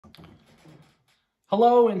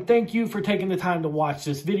Hello, and thank you for taking the time to watch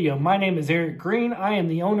this video. My name is Eric Green. I am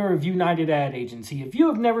the owner of United Ad Agency. If you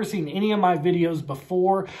have never seen any of my videos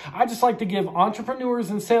before, I just like to give entrepreneurs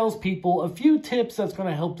and salespeople a few tips that's going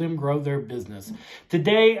to help them grow their business.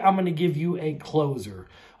 Today, I'm going to give you a closer.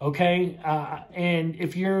 Okay, and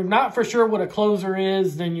if you're not for sure what a closer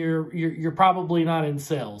is, then you're probably not in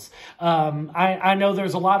sales. I know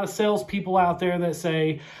there's a lot of salespeople out there that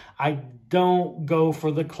say, I don't go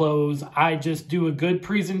for the close. I just do a good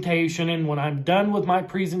presentation, and when I'm done with my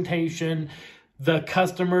presentation, the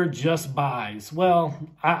customer just buys. Well,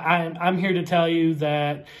 I'm here to tell you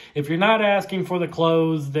that if you're not asking for the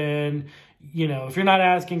close, then if you're not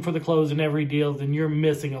asking for the close in every deal, then you're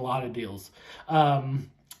missing a lot of deals.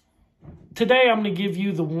 Today, I'm going to give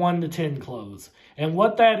you the 1 to 10 close. And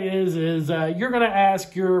what that is you're going to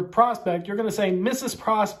ask your prospect, you're going to say, Mrs.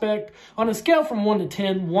 Prospect, on a scale from 1 to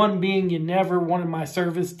 10, 1 being you never wanted my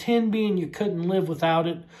service, 10 being you couldn't live without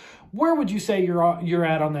it, where would you say you're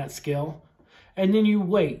at on that scale? And then you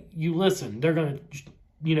wait, you listen. They're going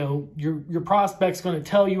to, your prospect's going to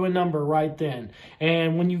tell you a number right then.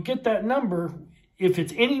 And when you get that number, if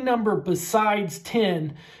it's any number besides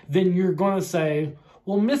 10, then you're going to say,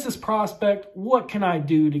 well, Mrs. Prospect, what can I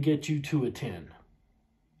do to get you to a 10?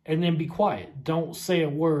 And then be quiet. Don't say a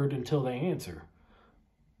word until they answer.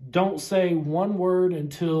 Don't say one word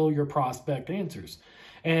until your prospect answers.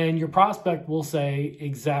 And your prospect will say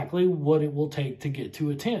exactly what it will take to get to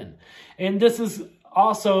a 10. And this is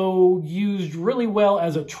also used really well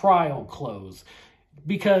as a trial close,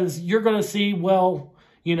 because you're going to see, well,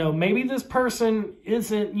 maybe this person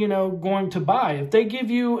isn't, going to buy. If they give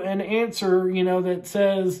you an answer, that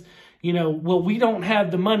says, well, we don't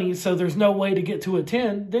have the money, so there's no way to get to a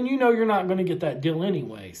 10, then you're not going to get that deal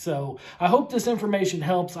anyway. So I hope this information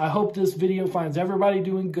helps. I hope this video finds everybody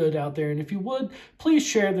doing good out there. And if you would, please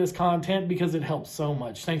share this content because it helps so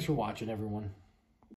much. Thanks for watching, everyone.